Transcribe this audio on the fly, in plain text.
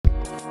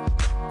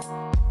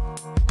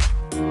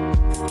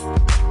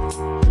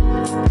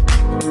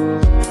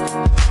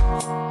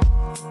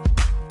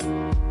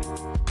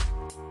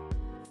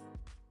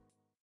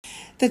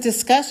The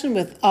discussion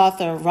with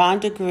author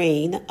Rhonda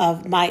Green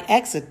of My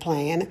Exit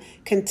Plan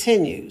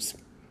continues.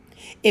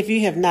 If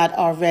you have not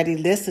already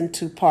listened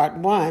to part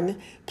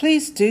 1,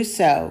 please do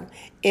so.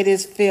 It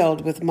is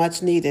filled with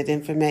much needed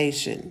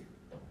information.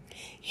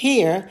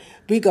 Here,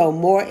 we go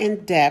more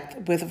in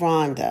depth with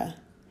Rhonda.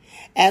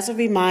 As a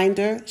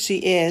reminder, she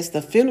is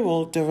the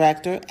funeral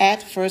director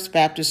at First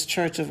Baptist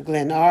Church of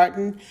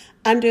Glenarden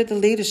under the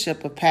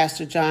leadership of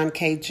Pastor John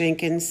K.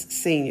 Jenkins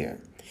Sr.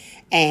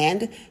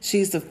 And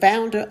she's the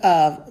founder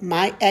of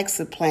My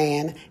Exit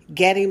Plan,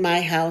 Getting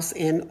My House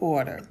in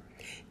Order.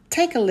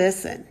 Take a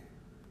listen.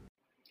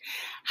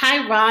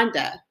 Hi,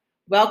 Rhonda.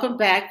 Welcome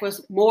back for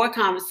more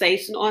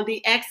conversation on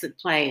the exit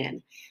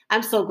plan.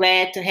 I'm so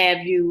glad to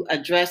have you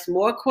address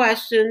more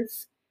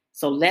questions.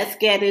 So let's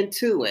get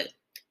into it.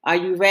 Are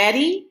you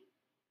ready?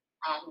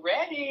 I'm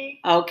ready.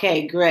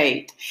 Okay,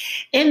 great.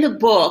 In the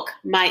book,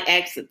 My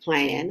Exit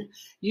Plan,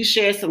 you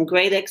share some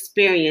great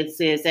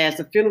experiences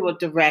as a funeral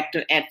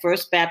director at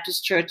First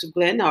Baptist Church of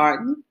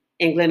Glenarden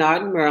in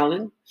Glenarden,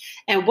 Maryland.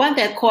 And one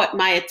that caught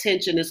my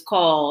attention is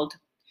called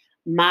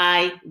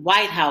My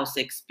White House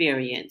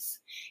Experience.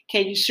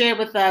 Can you share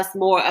with us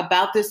more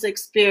about this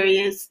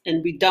experience?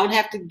 And we don't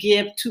have to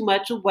give too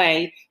much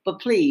away,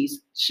 but please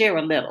share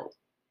a little.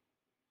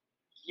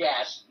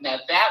 Yes, now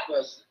that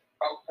was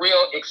a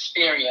real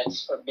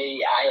experience for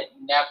me. I had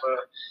never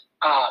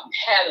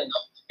had an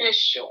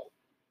official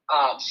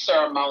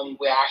ceremony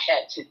where I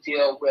had to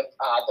deal with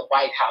the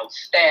White House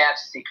staff,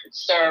 Secret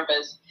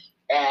Service,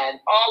 and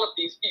all of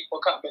these people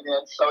coming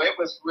in. So it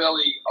was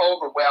really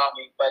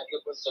overwhelming, but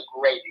it was a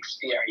great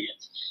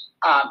experience.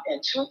 In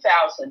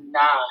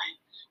 2009,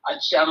 a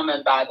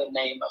gentleman by the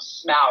name of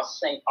Smile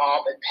St.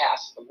 Alban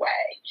passed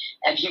away.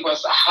 And he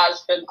was a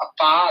husband, a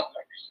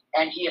father,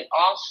 and he had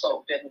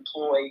also been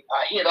employed,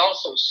 he had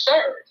also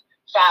served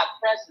 5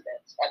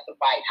 presidents at the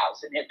White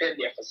House and had been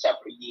there for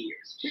several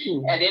years.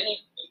 Mm-hmm. And then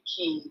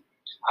he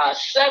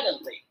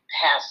suddenly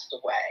passed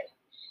away.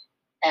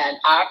 And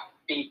I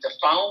made the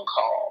phone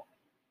call.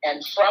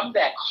 And from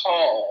that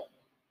call,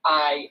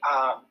 I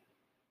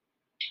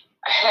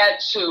had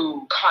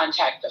to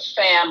contact the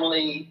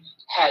family,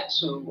 had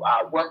to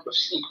work with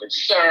Secret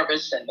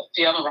Service and the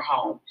funeral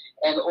home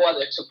in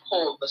order to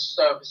pull the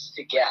service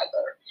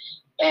together.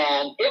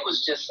 And it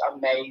was just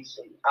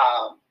amazing.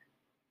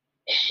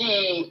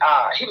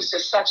 He was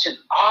just such an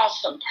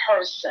awesome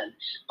person.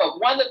 But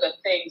one of the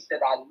things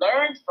that I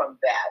learned from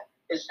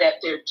that is that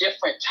there are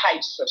different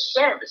types of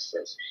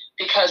services,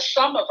 because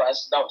some of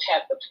us don't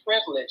have the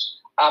privilege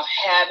of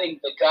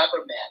having the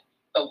government,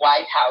 the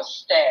White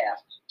House staff,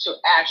 to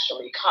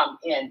actually come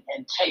in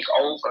and take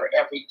over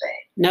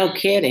everything. No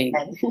kidding.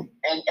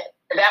 And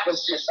that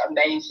was just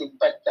amazing.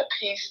 But the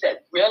piece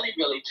that really,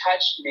 really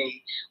touched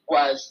me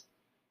was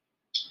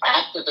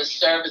after the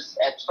service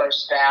at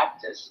First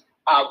Baptist,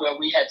 where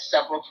we had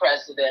several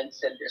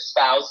presidents and their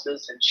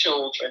spouses and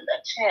children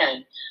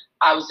attend,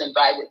 I was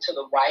invited to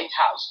the White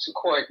House to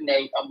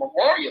coordinate a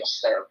memorial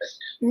service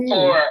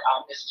for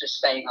Mr.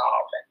 St.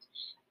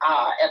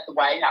 Alban at the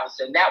White House.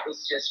 And that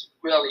was just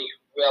really,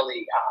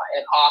 really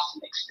an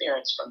awesome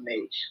experience for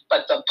me.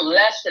 But the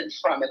blessing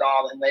from it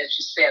all, and as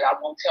you said, I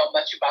won't tell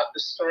much about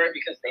the story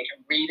because they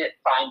can read it,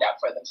 find out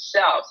for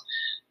themselves.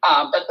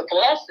 But the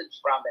blessing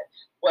from it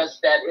was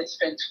that it's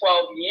been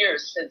 12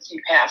 years since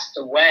he passed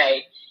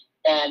away.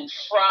 And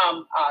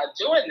from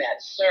doing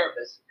that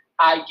service,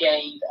 I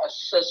gained a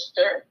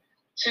sister,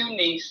 2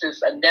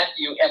 nieces, a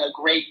nephew, and a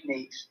great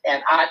niece.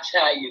 And I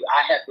tell you,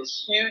 I have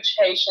this huge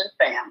Haitian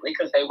family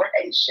because they were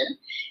Haitian.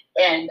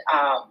 And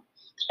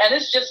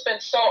it's just been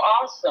so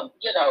awesome,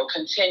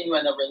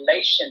 continuing a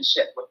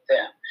relationship with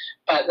them.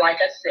 But like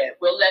I said,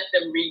 we'll let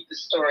them read the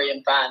story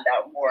and find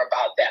out more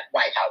about that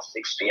White House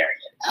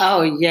experience.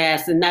 Oh,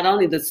 yes. And not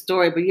only the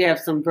story, but you have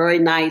some very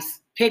nice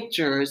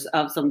pictures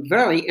of some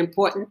very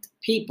important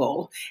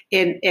people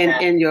in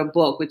your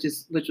book, which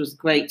was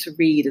great to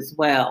read as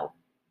well.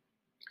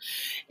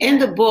 In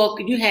the book,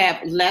 you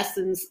have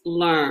lessons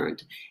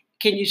learned.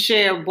 Can you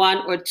share 1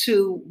 or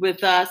 2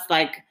 with us?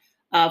 Like,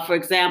 for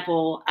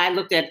example, I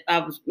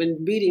was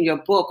reading your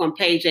book on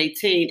page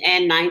 18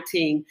 and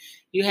 19.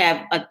 You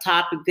have a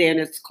topic there, and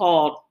it's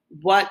called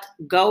What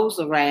Goes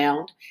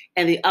Around.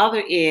 And the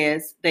other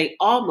is They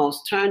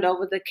Almost Turned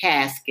Over the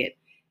Casket.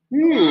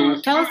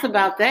 Tell us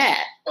about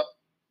that.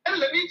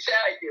 Let me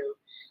tell you,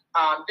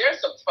 there's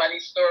some funny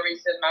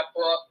stories in my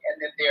book, and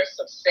then there's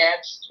some sad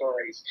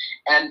stories,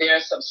 and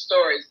there's some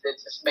stories that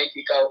just make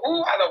you go,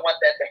 "Ooh, I don't want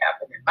that to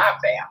happen in my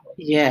family."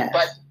 Yeah.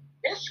 But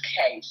in this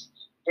case,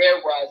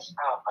 there was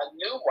a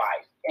new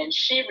wife, and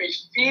she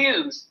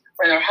refused,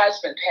 when her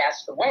husband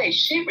passed away,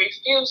 she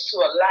refused to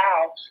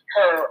allow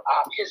her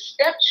his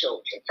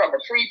stepchildren from a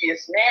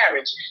previous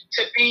marriage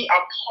to be a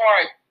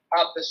part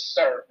of the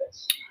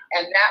service.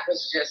 And that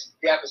was just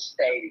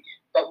devastating.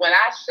 But when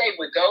I say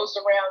what goes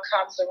around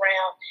comes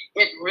around,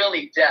 it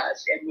really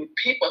does. And when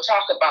people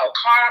talk about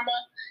karma,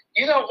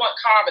 you don't want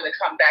karma to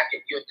come back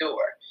at your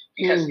door.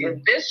 Because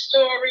in this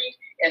story,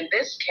 in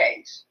this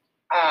case,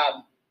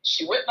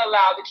 she wouldn't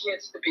allow the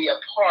kids to be a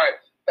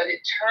part, but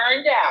it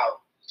turned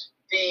out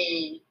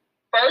the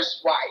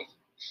first wife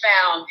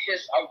found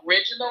his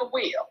original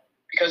will,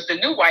 because the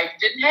new wife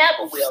didn't have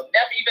a will,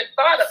 never even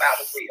thought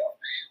about a will.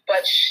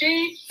 But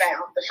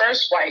the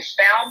first wife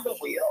found the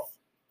will,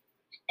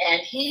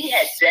 and he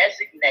had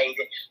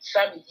designated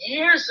some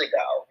years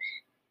ago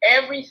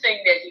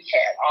everything that he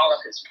had, all of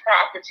his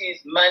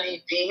properties,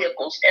 money,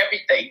 vehicles,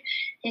 everything.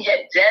 He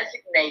had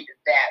designated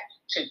that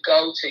to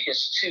go to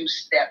his two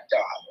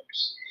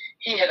stepdaughters.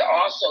 He had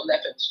also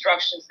left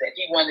instructions that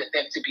he wanted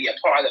them to be a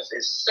part of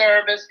his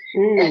service,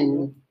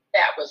 and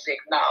that was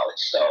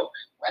acknowledged. So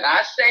when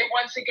I say,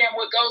 once again,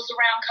 what goes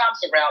around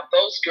comes around,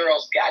 those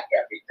girls got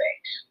everything.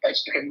 But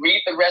you can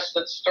read the rest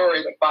of the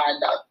story to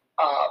find out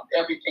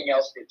everything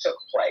else that took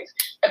place.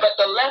 But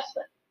the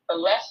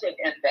lesson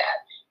in that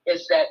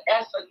is that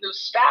as a new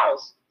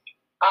spouse,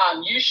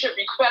 you should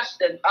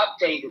request an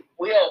updated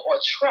will or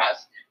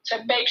trust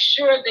to make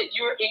sure that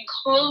you're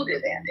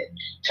included in it,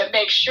 to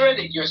make sure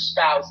that your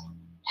spouse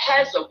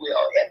has a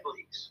will at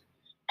least.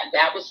 And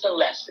that was the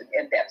lesson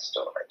in that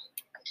story.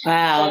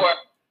 Wow. Or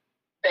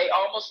they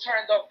almost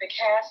turned over the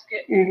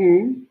casket.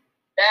 Mm-hmm.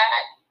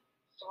 That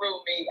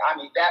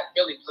that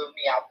really blew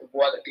me out the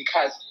water,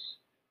 because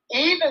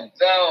even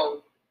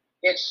though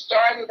it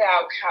started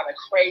out kind of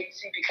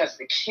crazy because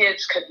the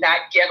kids could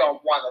not get on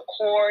one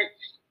accord,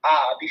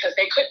 because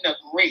they couldn't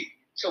agree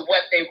to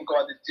what they were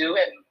going to do,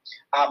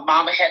 and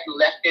Mama hadn't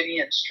left any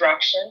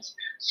instructions.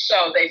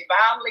 So they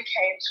finally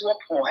came to a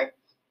point,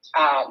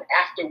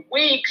 after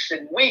weeks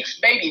and weeks,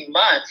 maybe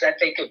months, I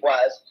think it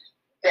was,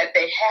 that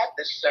they had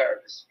the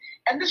service.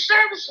 And the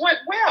service went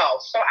well.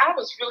 So I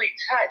was really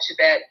touched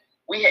that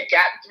we had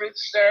gotten through the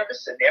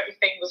service and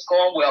everything was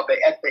going well. But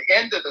at the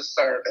end of the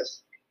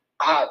service,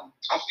 a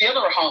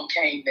funeral home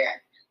came in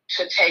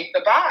to take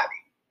the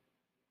body.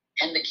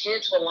 And the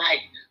kids were like,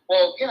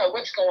 well,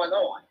 what's going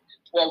on?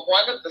 Well,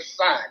 one of the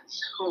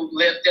sons, who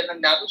lived in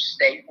another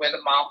state where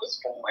the mom was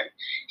born,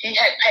 he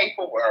had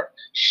paperwork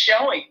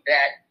showing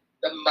that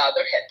the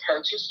mother had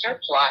purchased her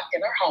plot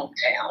in her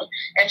hometown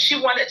and she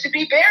wanted to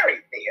be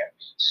buried there.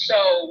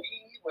 So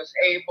he was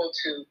able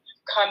to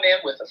come in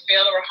with a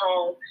funeral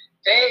home.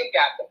 They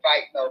got the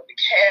fighting over the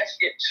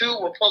casket.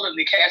 Two were pulling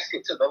the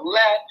casket to the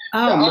left.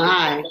 Oh, the my.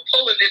 other two were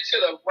pulling it to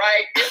the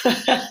right. It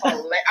was just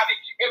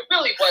it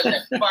really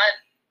wasn't fun.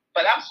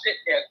 But I'm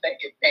sitting there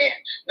thinking, man,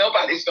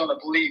 nobody's going to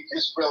believe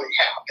this really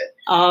happened.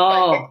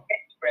 Oh. But at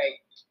any rate,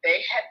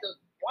 they had to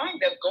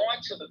wind up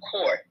going to the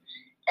court,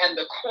 and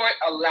the court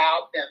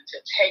allowed them to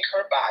take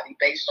her body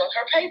based on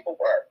her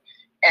paperwork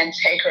and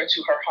take her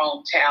to her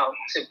hometown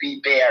to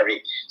be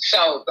buried.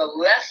 So the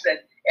lesson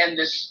in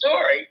this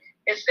story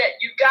is that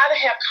you got to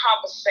have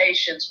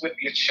conversations with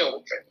your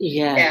children and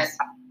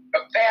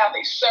your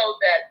family, so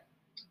that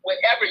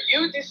whatever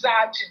you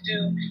decide to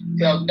do,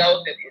 they'll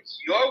know that it's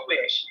your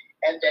wish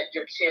and that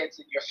your kids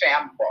and your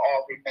family will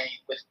all remain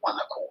with one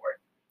accord.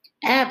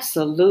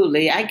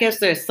 Absolutely. I guess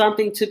there's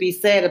something to be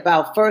said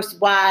about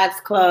first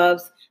wives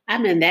clubs.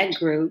 I'm in that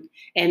group,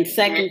 and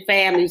second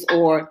families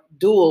or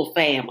dual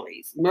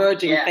families,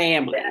 merging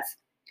families.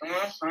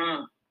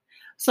 Mm-hmm.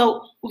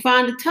 So,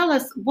 Rhonda, tell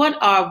us, what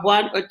are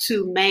one or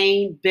two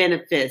main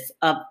benefits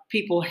of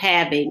people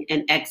having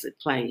an exit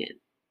plan?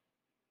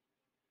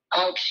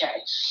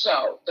 Okay,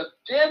 so the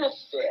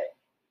benefit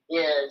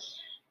is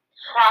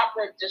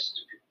proper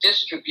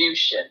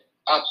distribution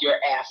of your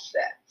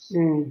assets.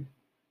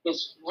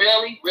 It's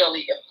really,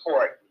 really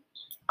important.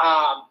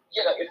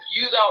 If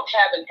you don't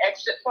have an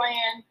exit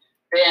plan,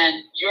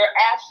 then your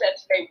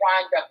assets may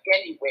wind up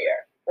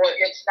anywhere, or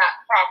it's not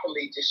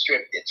properly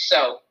distributed.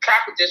 So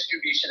proper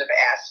distribution of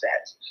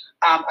assets.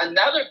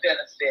 Another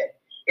benefit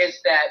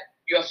is that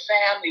your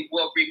family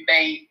will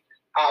remain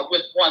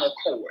with one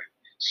accord.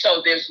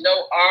 So there's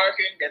no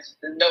arguing, there's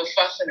no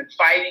fussing and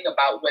fighting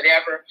about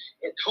whatever,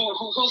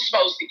 who's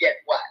supposed to get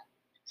what.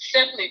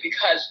 Simply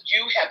because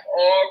you have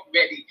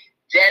already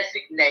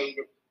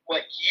designated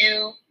what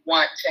you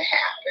want to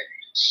happen.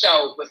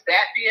 So with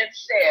that being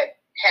said,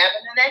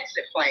 having an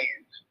exit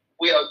plan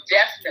will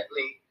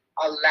definitely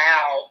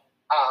allow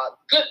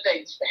good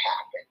things to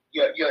happen.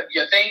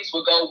 Your things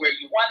will go where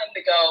you want them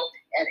to go,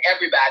 and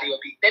everybody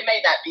they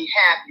may not be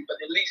happy, but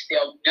at least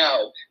they'll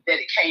know that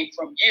it came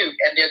from you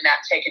and they're not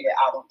taking it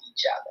out on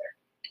each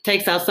other.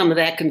 Takes out some of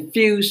that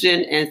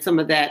confusion and some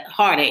of that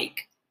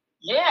heartache.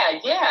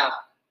 Yeah.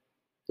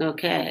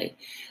 Okay.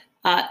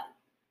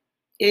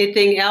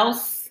 Anything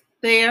else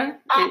there?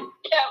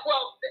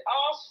 Well,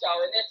 also,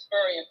 and it's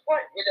very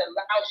important, it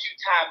allows you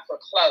time for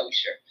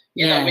closure.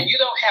 You know, when you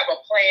don't have a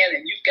plan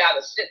and you've got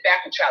to sit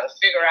back and try to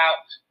figure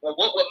out, well,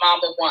 what would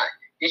Mama want?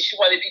 Did she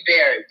want to be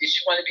buried? Did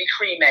she want to be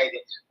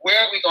cremated? Where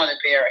are we going to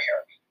bury her?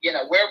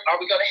 Where are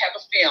we going to have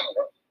a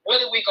funeral?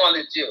 What are we going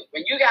to do?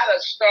 When you got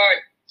to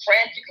start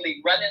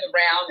frantically running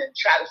around and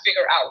try to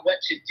figure out what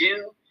to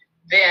do,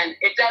 then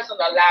it doesn't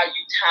allow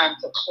you time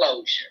for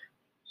closure.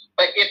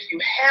 But if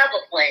you have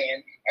a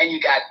plan and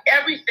you got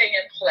everything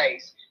in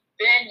place,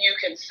 then you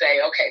can say,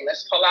 okay,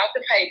 let's pull out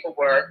the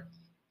paperwork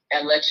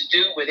and let's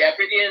do whatever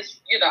it is,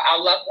 our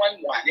loved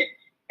one wanted.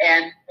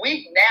 And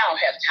we now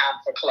have time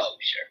for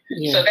closure.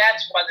 Yeah. So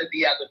that's one of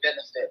the other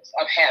benefits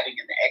of having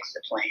an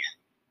exit plan.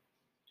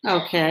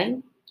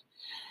 Okay.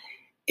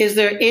 Is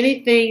there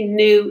anything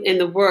new in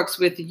the works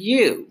with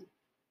you?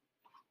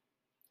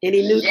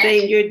 Any new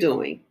thing you're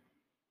doing?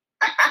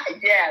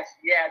 Yes.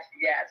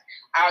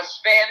 Our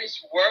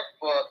Spanish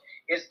workbook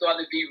is going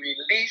to be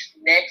released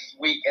next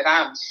week, and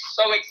I'm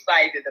so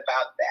excited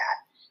about that.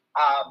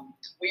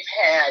 We've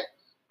had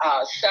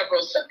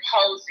several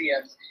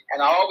symposiums,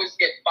 and I always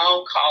get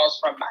phone calls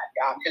from my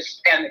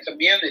Hispanic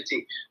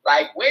community,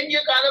 like, when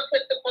you're going to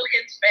put the book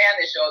in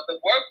Spanish or the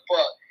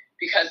workbook,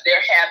 because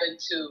they're having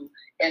to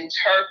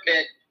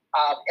interpret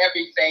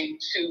everything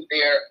to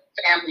their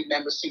family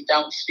members who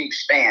don't speak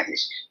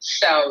Spanish.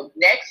 So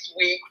next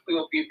week, we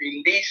will be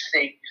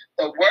releasing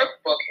the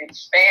workbook in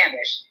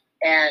Spanish,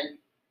 and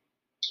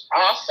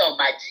also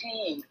my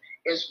team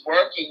is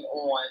working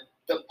on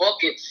the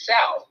book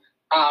itself.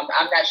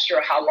 I'm not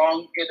sure how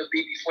long it'll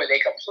be before they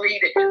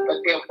complete it, but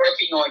they're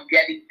working on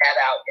getting that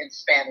out in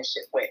Spanish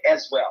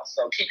as well.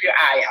 So keep your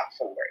eye out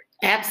for it.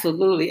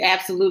 Absolutely.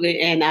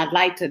 And I'd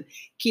like to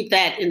keep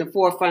that in the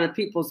forefront of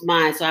people's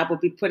minds. So I will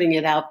be putting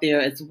it out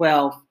there as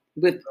well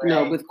with,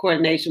 with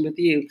coordination with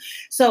you.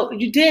 So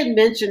you did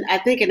mention, I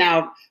think in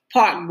our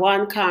part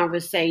 1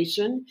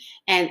 conversation,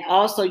 and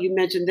also you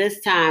mentioned this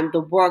time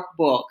the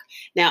workbook.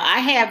 Now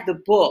I have the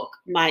book,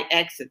 My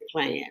Exit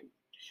Plan.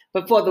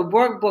 But for the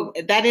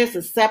workbook, that is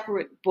a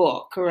separate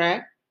book,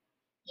 correct?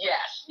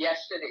 Yes,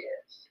 it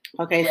is.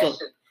 Okay, yes,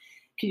 so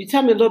can you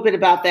tell me a little bit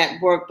about that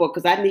workbook?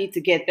 Because I need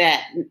to get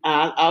that.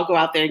 I'll go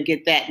out there and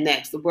get that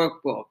next, the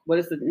workbook. What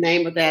is the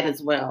name of that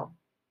as well?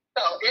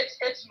 So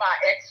it's My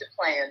Exit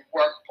Plan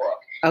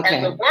workbook. Okay.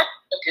 And the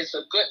workbook is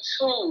a good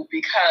tool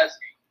because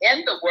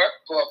in the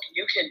workbook,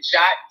 you can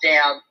jot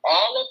down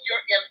all of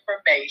your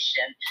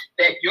information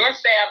that your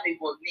family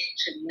will need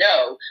to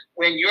know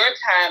when your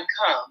time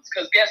comes.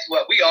 Because guess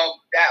what? We all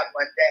die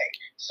one day.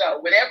 So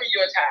whenever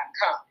your time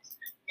comes,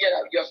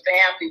 your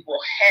family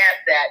will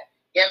have that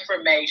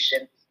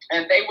information,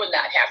 and they will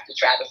not have to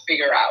try to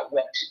figure out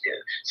what to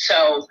do.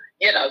 So,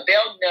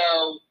 they'll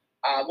know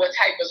what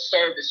type of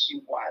service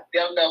you want.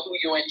 They'll know who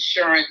your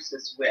insurance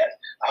is with,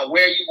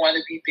 where you want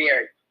to be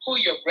buried, who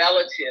your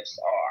relatives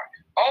are.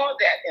 All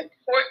that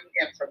important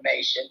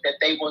information that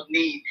they will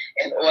need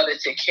in order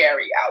to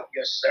carry out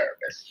your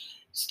service.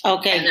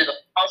 Okay. And it'll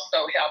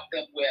also help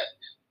them with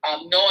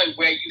knowing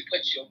where you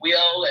put your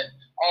will and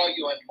all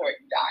your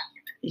important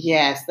documents.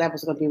 Yes, that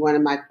was going to be one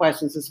of my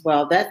questions as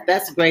well.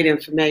 That's great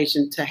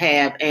information to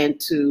have and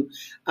to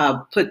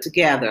put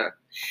together.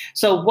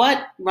 So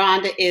what,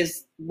 Rhonda,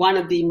 is one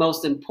of the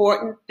most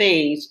important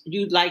things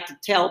you'd like to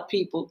tell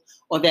people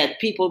or that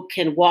people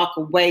can walk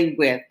away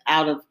with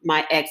out of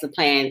My Exit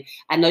Plan?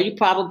 I know you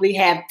probably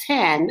have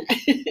 10,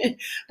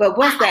 but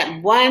what's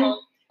that one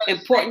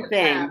important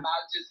thing?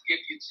 I'll just give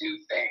you 2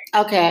 things.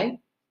 Okay.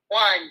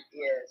 One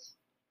is,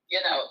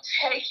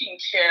 taking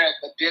care of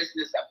the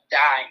business of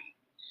dying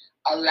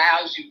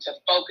allows you to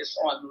focus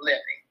on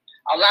living.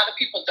 A lot of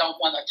people don't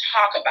want to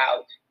talk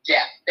about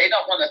death. They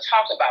don't want to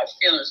talk about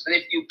feelings. But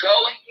if you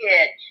go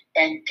ahead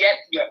and get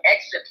your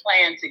exit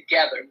plan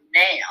together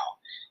now,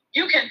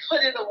 you can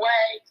put it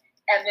away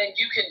and then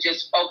you can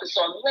just focus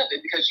on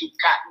living because you've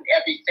gotten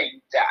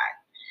everything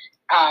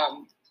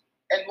done.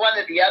 And one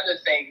of the other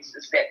things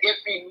is that it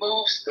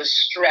removes the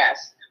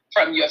stress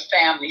from your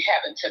family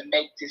having to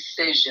make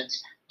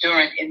decisions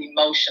during an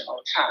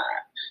emotional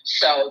time.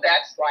 So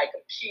that's like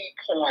a key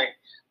point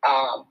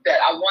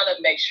that I want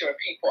to make sure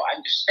people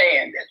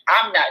understand that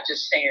I'm not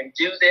just saying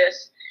do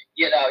this.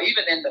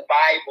 Even in the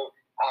Bible,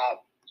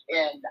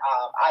 in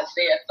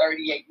Isaiah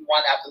 38:1,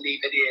 I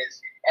believe it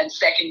is, and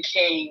 2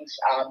 Kings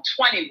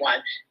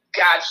 21,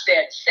 God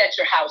said, set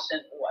your house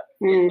in order.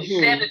 Mm-hmm. It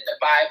said in the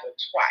Bible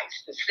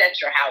twice to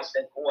set your house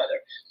in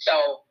order. So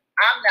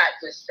I'm not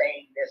just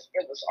saying this.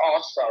 It was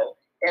also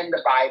in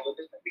the Bible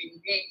that we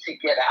need to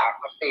get our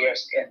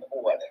affairs in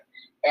order.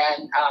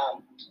 And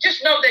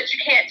just know that you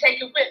can't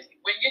take it with you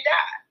when you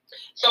die.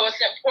 So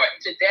it's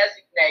important to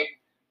designate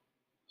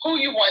who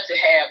you want to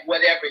have,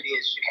 whatever it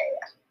is you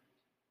have.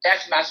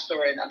 That's my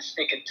story, and I'm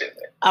sticking to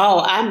it.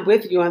 Oh, I'm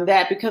with you on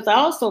that because I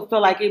also feel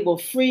like it will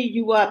free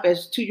you up,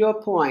 as to your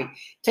point,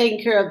 taking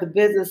care of the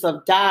business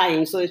of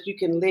dying so that you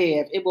can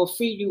live. It will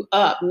free you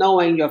up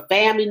knowing your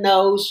family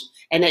knows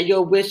and that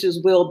your wishes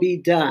will be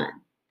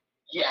done.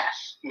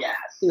 Yes.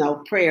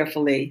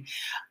 Prayerfully.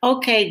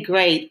 Okay,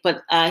 great.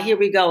 But here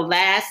we go.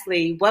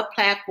 Lastly, what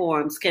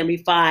platforms can we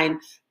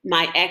find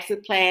My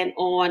Exit Plan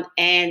on?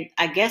 And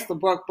I guess the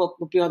workbook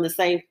will be on the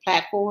same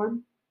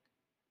platform?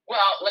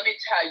 Well, let me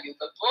tell you,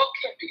 the book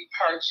can be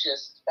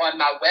purchased on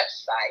my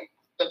website.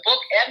 The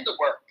book and the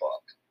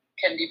workbook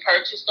can be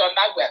purchased on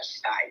my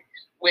website,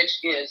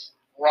 which is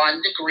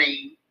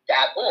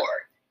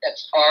rhondagreen.org.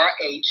 That's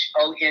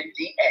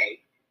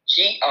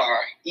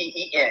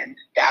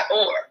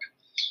RHONDAGREEN.org.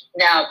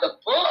 Now, the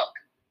book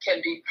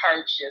can be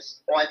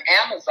purchased on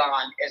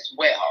Amazon as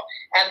well.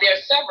 And there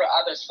are several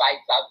other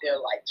sites out there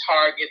like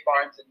Target,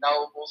 Barnes &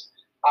 Nobles.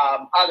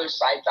 other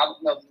sites. I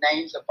don't know the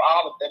names of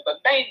all of them,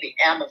 but mainly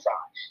Amazon.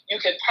 You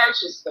can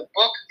purchase the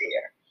book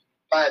there,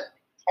 but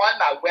on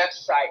my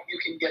website, you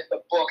can get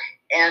the book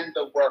and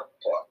the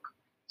workbook.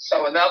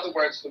 So in other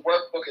words, the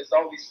workbook is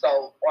only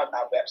sold on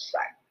my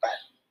website, but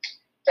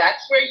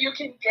that's where you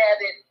can get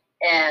it.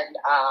 And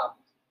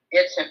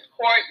it's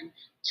important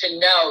to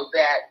know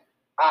that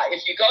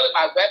if you go to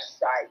my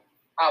website,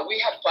 we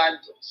have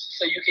bundles,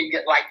 so you can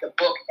get like the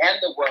book and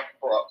the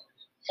workbook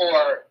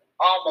for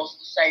almost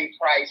the same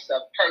price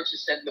of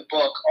purchasing the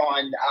book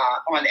on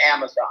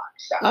Amazon.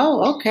 So,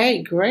 Oh,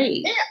 okay,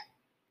 great.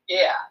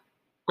 Yeah.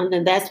 And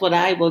then that's what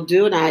I will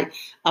do. And I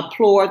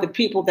implore the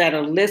people that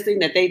are listening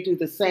that they do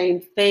the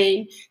same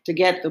thing to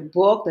get the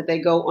book, that they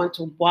go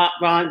onto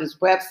Rhonda's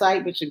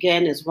website, which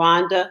again is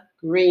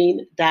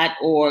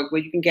rhondagreen.org,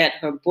 where you can get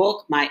her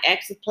book, My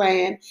Exit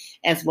Plan,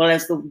 as well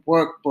as the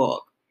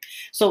workbook.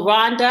 So,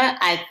 Rhonda,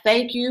 I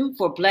thank you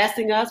for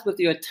blessing us with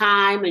your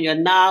time and your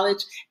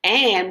knowledge,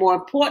 and more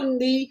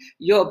importantly,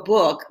 your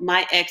book,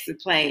 My Exit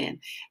Plan.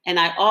 And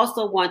I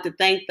also want to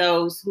thank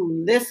those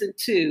who listened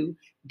to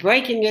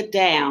Breaking It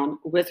Down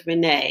with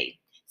Renee.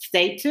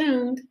 Stay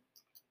tuned.